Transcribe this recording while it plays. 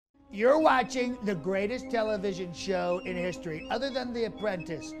You're watching the greatest television show in history, other than The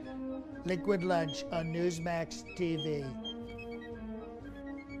Apprentice, Liquid Lunch on Newsmax TV.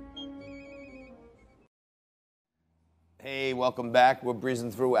 Hey, welcome back. We're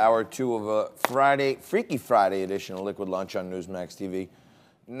breezing through hour 2 of a Freaky Friday edition of Liquid Lunch on Newsmax TV.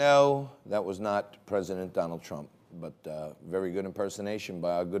 No, that was not President Donald Trump, but very good impersonation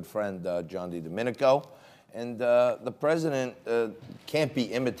by our good friend John DiDomenico. And the president can't be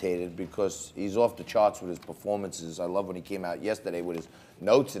imitated because he's off the charts with his performances. I love when he came out yesterday with his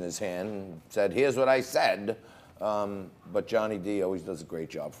notes in his hand and said, "Here's what I said." But Johnny D always does a great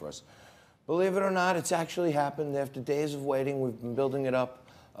job for us. Believe it or not, it's actually happened after days of waiting. We've been building it up.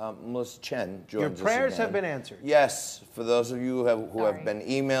 Melissa Chen joins us. Your prayers again. have been answered. Yes, for those of you who have been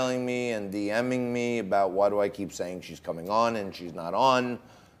emailing me and DMing me about why do I keep saying she's coming on and she's not on,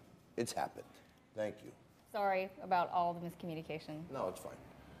 it's happened. Thank you. Sorry about all the miscommunication. No, it's fine.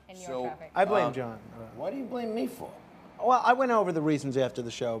 And your traffic. I blame John. What do you blame me for? Well, I went over the reasons after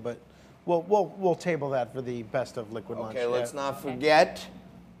the show, but we'll table that for the best of Liquid Lunch. Okay, let's not forget.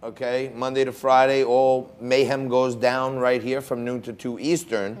 Okay, Monday to Friday, all mayhem goes down right here from noon to 2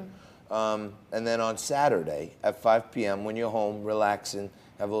 Eastern. And then on Saturday at 5 p.m. when you're home, relaxing,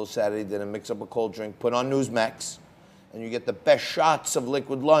 have a little Saturday dinner, mix up a cold drink, put on Newsmax, and you get the best shots of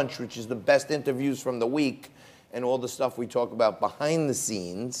Liquid Lunch, which is the best interviews from the week, and all the stuff we talk about behind the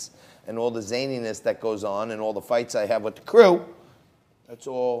scenes, and all the zaniness that goes on, and all the fights I have with the crew. That's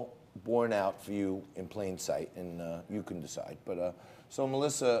all borne out for you in plain sight, and you can decide. But so,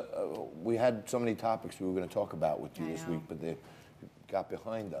 Melissa, we had so many topics we were going to talk about with you this week, but they got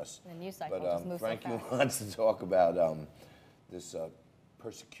behind us. The news cycle but just moves Frankie so fast. wants to talk about this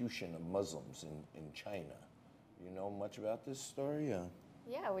persecution of Muslims in China. You know much about this story?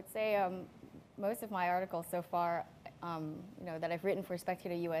 Yeah, I would say most of my articles so far, that I've written for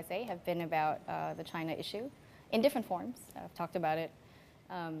Spectator USA have been about the China issue in different forms. I've talked about it,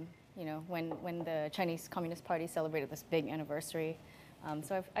 when the Chinese Communist Party celebrated this big anniversary.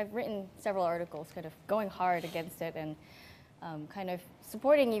 So I've written several articles kind of going hard against it and kind of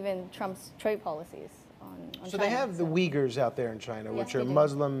supporting even Trump's trade policies on So China. they have the Uyghurs out there in China, Yes, which are they do.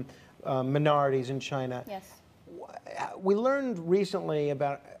 Muslim minorities in China. Yes. We learned recently a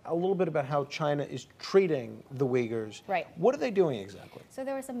little bit about how China is treating the Uyghurs. Right. What are they doing exactly? So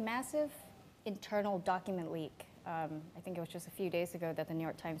there was a massive internal document leak. I think it was just a few days ago that the New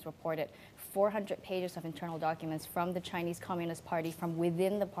York Times reported 400 pages of internal documents from the Chinese Communist Party from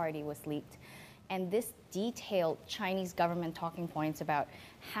within the party was leaked. And this detailed Chinese government talking points about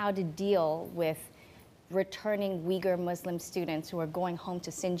how to deal with returning Uyghur Muslim students who are going home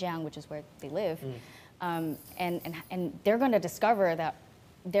to Xinjiang, which is where they live. And they're going to discover that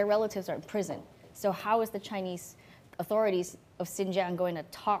their relatives are in prison. So how is the Chinese authorities of Xinjiang going to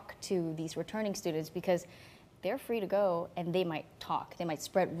talk to these returning students? Because they're free to go and they might talk, they might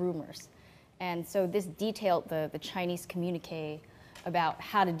spread rumors. And so this detailed the Chinese communique about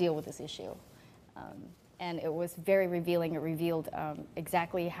how to deal with this issue. And it was very revealing. It revealed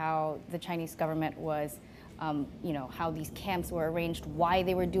exactly how the Chinese government was, how these camps were arranged, why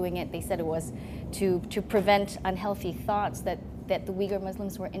they were doing it. They said it was to prevent unhealthy thoughts that the Uyghur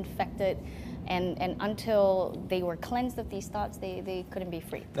Muslims were infected. And until they were cleansed of these thoughts, they couldn't be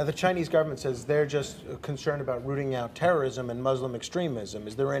free. Now, the Chinese government says they're just concerned about rooting out terrorism and Muslim extremism.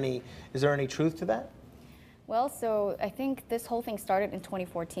 Is there any truth to that? Well, so I think this whole thing started in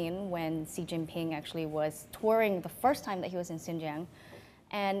 2014 when Xi Jinping actually was touring the first time that he was in Xinjiang.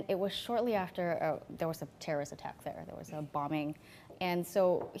 And it was shortly after there was a terrorist attack there. There was a bombing. And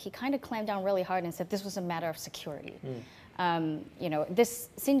so he kind of clamped down really hard and said this was a matter of security. This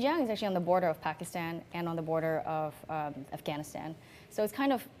Xinjiang is actually on the border of Pakistan and on the border of Afghanistan. So it's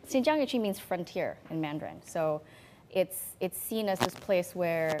kind of, Xinjiang actually means frontier in Mandarin. So it's seen as this place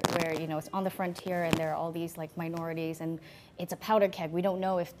where it's on the frontier and there are all these like minorities and it's a powder keg. We don't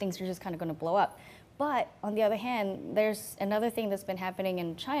know if things are just kind of going to blow up. But on the other hand, there's another thing that's been happening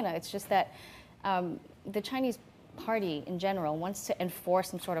in China. It's just that the Chinese party in general wants to enforce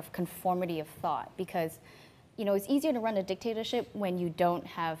some sort of conformity of thought because it's easier to run a dictatorship when you don't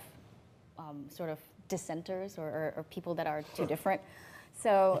have sort of dissenters or people that are too different.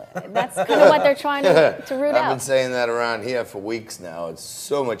 So that's kind of what they're trying to root out. I've been saying that around here for weeks now. It's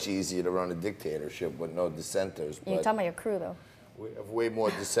so much easier to run a dictatorship with no dissenters. You're talking about your crew, though. We have way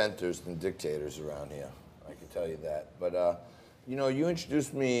more dissenters than dictators around here. I can tell you that. But, you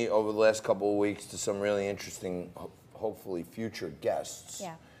introduced me over the last couple of weeks to some really interesting, hopefully future guests.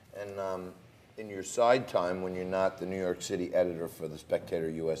 Yeah. And in your side time, when you're not the New York City editor for the Spectator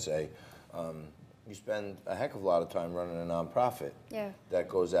USA, you spend a heck of a lot of time running a nonprofit that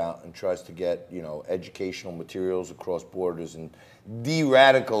goes out and tries to get, educational materials across borders and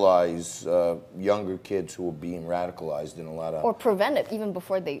de-radicalize younger kids who are being radicalized in a lot of... Or prevent it even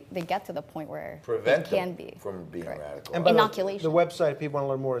before they get to the point where prevent they can them be. from being radicalized. And by inoculation. The website, if people want to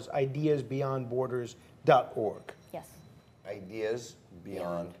learn more, is ideasbeyondborders.org. Yes. Ideas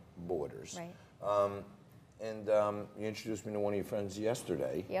Beyond Borders. Right. You introduced me to one of your friends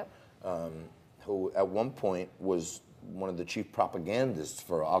yesterday. Yep. Who at one point was one of the chief propagandists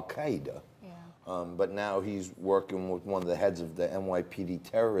for Al-Qaeda. Yeah. But now he's working with one of the heads of the NYPD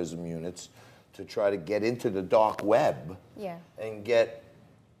terrorism units to try to get into the dark web and get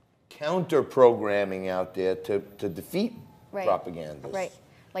counter-programming out there to defeat propagandists. Right.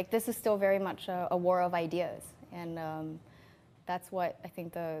 Like, this is still very much a war of ideas. And that's what I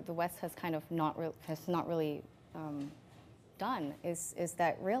think the West has kind of not really done, is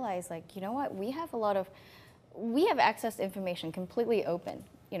that realize, like, you know what, we have access to information completely open.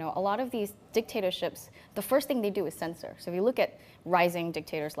 A lot of these dictatorships, the first thing they do is censor. So if you look at rising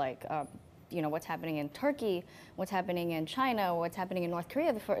dictators like, what's happening in Turkey, what's happening in China, what's happening in North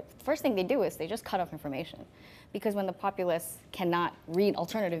Korea, the first thing they do is they just cut off information. Because when the populace cannot read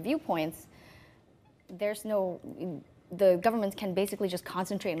alternative viewpoints, the governments can basically just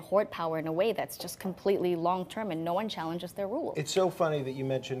concentrate and hoard power in a way that's just completely long-term, and no one challenges their rule. It's so funny that you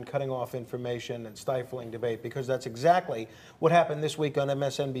mentioned cutting off information and stifling debate, because that's exactly what happened this week on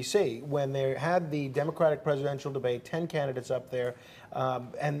MSNBC when they had the Democratic presidential debate, 10 candidates up there,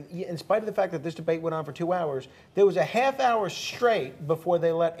 and in spite of the fact that this debate went on for 2 hours, there was a half hour straight before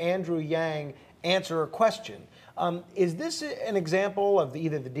they let Andrew Yang answer a question. Is this an example of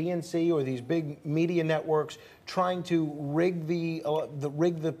either the DNC or these big media networks trying to rig the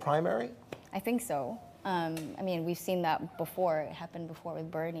primary? I think so. I mean, we've seen that before. It happened before with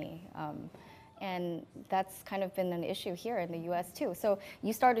Bernie. And that's kind of been an issue here in the U.S. too. So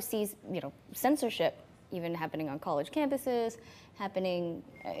you start to see, censorship even happening on college campuses, happening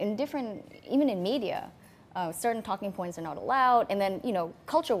in even in media. Certain talking points are not allowed. And then,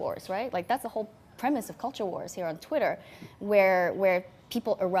 culture wars, right? Like, that's the whole premise of culture wars here on Twitter, where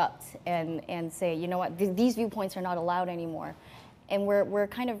people erupt and say, you know what, these viewpoints are not allowed anymore. And we're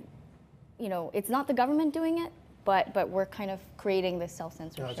kind of, it's not the government doing it, but we're kind of creating this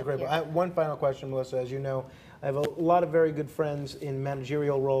self-censorship. That's a great here. one final question, Melissa. As you know, I have a lot of very good friends in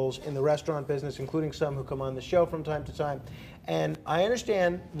managerial roles in the restaurant business, including some who come on the show from time to time. And I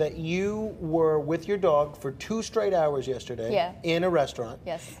understand that you were with your dog for 2 straight hours yesterday in a restaurant.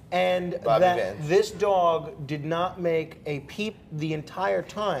 Yes. And this dog did not make a peep the entire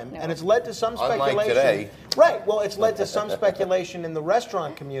time. No. And it's led to some speculation. Unlike today. Right. Well, it's led to some speculation in the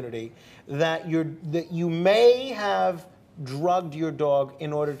restaurant community that you may have drugged your dog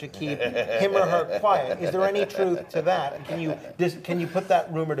in order to keep him or her quiet. Is there any truth to that? Can you put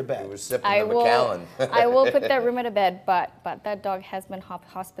that rumor to bed? He was sipping the Macallan. I will put that rumor to bed, but that dog has been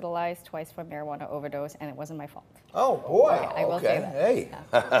hospitalized twice for marijuana overdose, and it wasn't my fault. Oh boy! I will say that. Hey,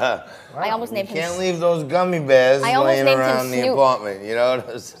 wow. I almost named him. Can't leave those gummy bears laying around the Snoop. apartment. You know what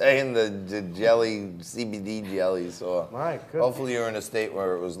I'm saying? The jelly, CBD jelly. So hopefully you're in a state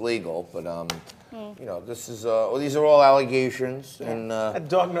where it was legal, but this is these are all allegations, and that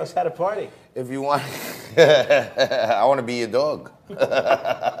dog knows how to party. If you want, I want to be your dog.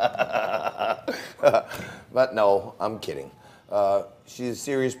 But no, I'm kidding. She's a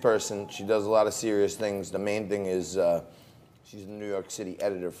serious person. She does a lot of serious things. The main thing is she's the New York City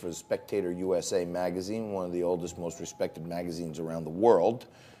editor for Spectator USA magazine, one of the oldest, most respected magazines around the world.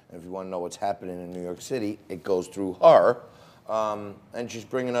 And if you want to know what's happening in New York City, it goes through her. And she's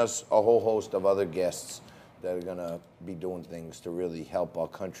bringing us a whole host of other guests that are going to be doing things to really help our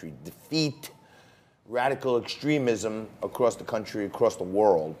country defeat radical extremism across the country, across the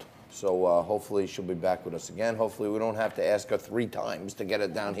world. So hopefully she'll be back with us again. Hopefully we don't have to ask her 3 times to get her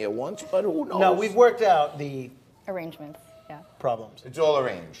down here once, but who knows? No, we've worked out the arrangements, problems. It's all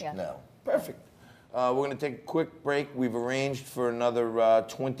arranged Yeah. now. Perfect. We're going to take a quick break. We've arranged for another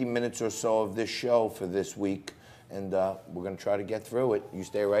 20 minutes or so of this show for this week, and we're going to try to get through it. You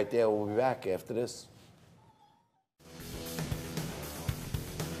stay right there. We'll be back after this.